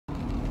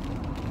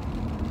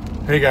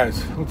Hey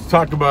guys, let's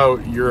talk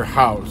about your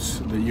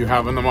house that you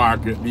have on the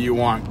market that you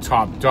want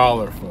top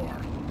dollar for.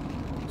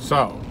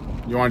 So,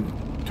 you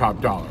want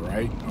top dollar,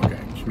 right? Okay,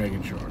 just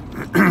making sure.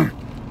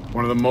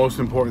 One of the most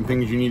important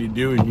things you need to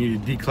do is you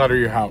need to declutter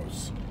your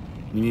house.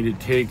 You need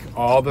to take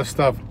all the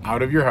stuff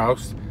out of your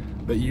house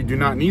that you do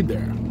not need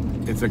there.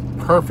 It's a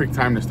perfect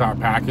time to start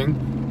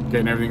packing,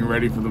 getting everything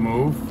ready for the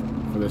move,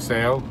 for the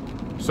sale.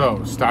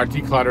 So, start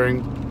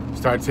decluttering,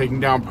 start taking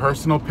down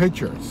personal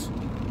pictures.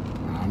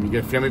 You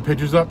get family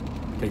pictures up,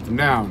 take them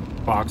down,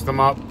 box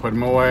them up, put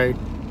them away,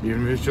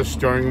 even if it's just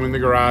storing them in the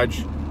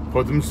garage,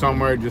 put them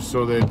somewhere just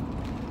so that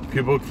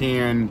people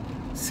can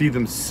see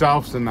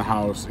themselves in the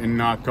house and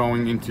not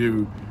going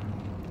into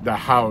the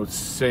house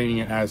saying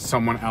it as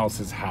someone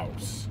else's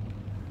house.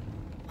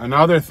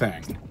 Another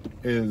thing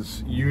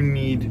is you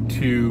need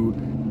to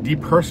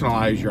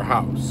depersonalize your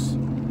house.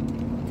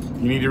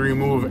 You need to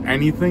remove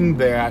anything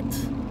that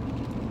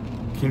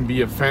can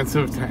be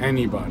offensive to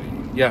anybody.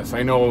 Yes,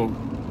 I know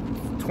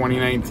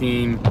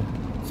 2019,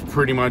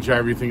 pretty much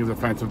everything is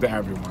offensive to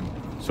everyone.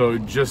 So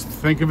just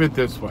think of it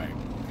this way.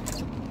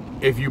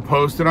 If you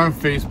post it on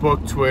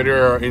Facebook,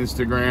 Twitter, or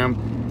Instagram,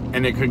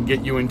 and it could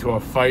get you into a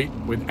fight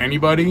with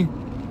anybody,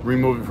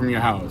 remove it from your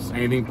house.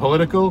 Anything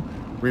political,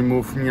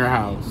 remove from your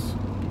house.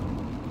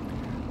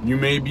 You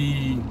may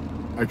be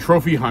a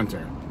trophy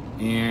hunter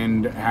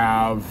and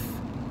have,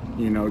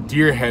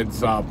 deer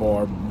heads up,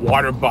 or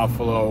water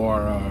buffalo,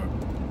 or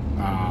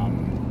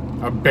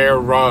a bear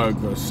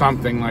rug or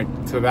something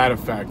like to that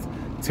effect.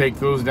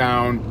 Take those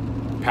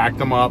down, pack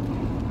them up,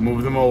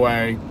 move them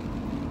away,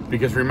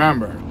 because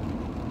remember,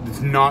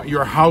 it's not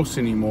your house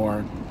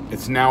anymore.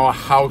 It's now a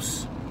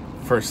house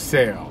for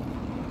sale.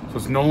 So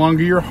it's no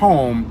longer your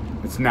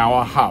home, it's now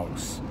a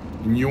house.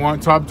 And you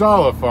want top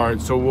dollar for it,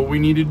 so what we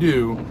need to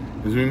do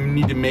is we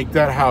need to make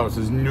that house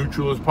as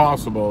neutral as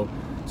possible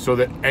so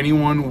that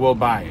anyone will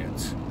buy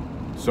it.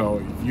 So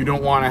if you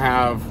don't want to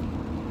have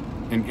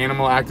an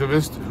animal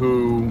activist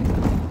who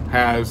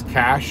has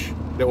cash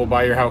that will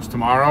buy your house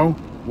tomorrow,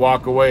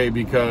 walk away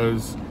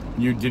because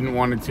you didn't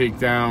want to take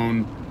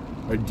down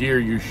a deer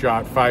you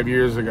shot 5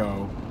 years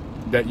ago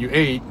that you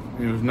ate.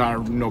 There was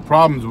no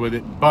problems with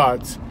it,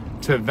 but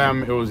to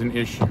them it was an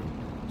issue.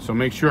 So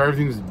make sure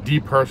everything's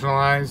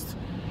depersonalized,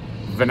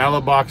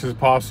 vanilla box as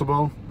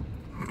possible.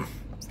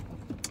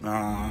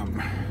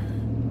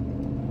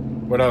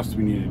 What else do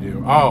we need to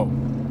do? Oh,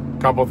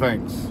 a couple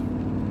things.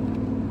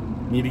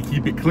 Need to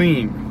keep it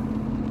clean.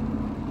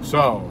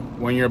 So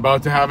when you're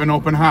about to have an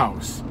open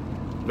house,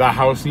 the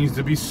house needs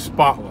to be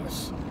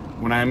spotless.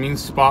 When I mean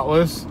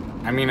spotless,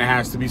 I mean it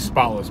has to be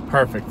spotless,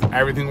 perfect.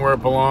 Everything where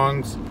it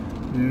belongs,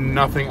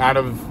 nothing out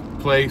of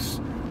place,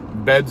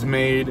 beds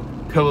made,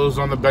 pillows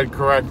on the bed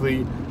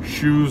correctly,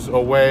 shoes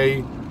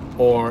away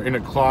or in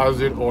a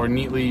closet or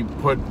neatly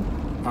put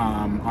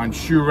on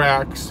shoe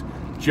racks,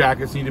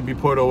 jackets need to be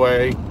put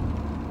away.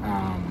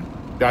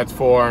 That's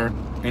for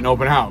an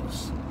open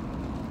house.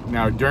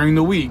 Now during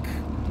the week,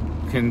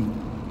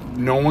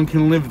 no one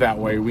can live that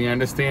way. We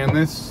understand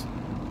this.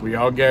 We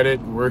all get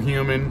it. We're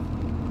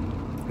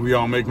human. We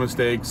all make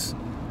mistakes.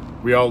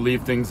 We all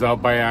leave things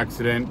out by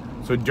accident.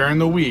 So during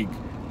the week,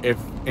 if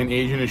an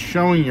agent is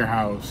showing your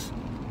house,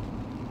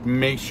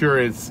 make sure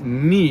it's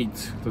neat.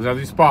 Doesn't have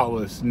to be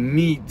spotless.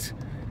 Neat,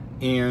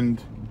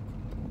 and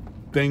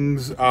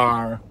things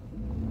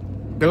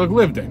they look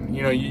lived in.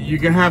 You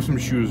can have some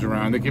shoes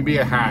around. There can be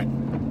a hat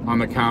on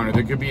the counter.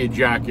 There could be a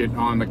jacket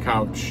on the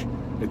couch.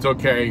 It's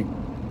okay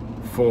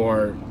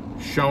for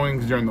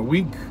showings during the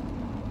week,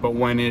 but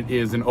when it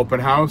is an open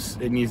house,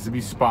 it needs to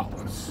be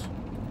spotless.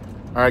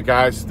 All right,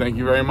 guys, thank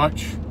you very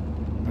much.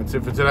 That's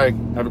it for today.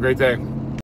 Have a great day.